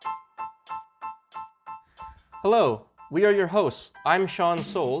Hello, we are your hosts. I'm Sean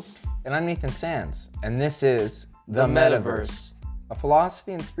Souls. And I'm Nathan Sands, and this is The Metaverse, a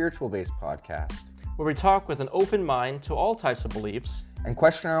philosophy and spiritual-based podcast, where we talk with an open mind to all types of beliefs. and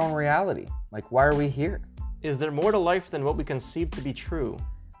question our own reality, like why are we here? Is there more to life than what we conceive to be true?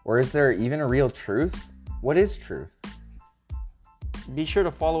 Or is there even a real truth? What is truth? Be sure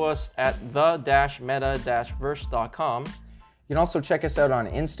to follow us at the-meta-verse.com. You can also check us out on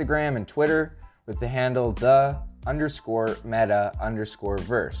Instagram and Twitter with the handle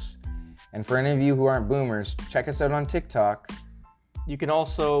the_meta_verse. And for any of you who aren't boomers, check us out on TikTok. You can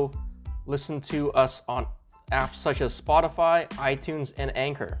also listen to us on apps such as Spotify, iTunes, and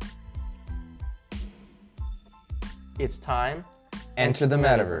Anchor. It's time. Enter the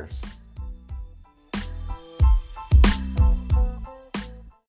metaverse.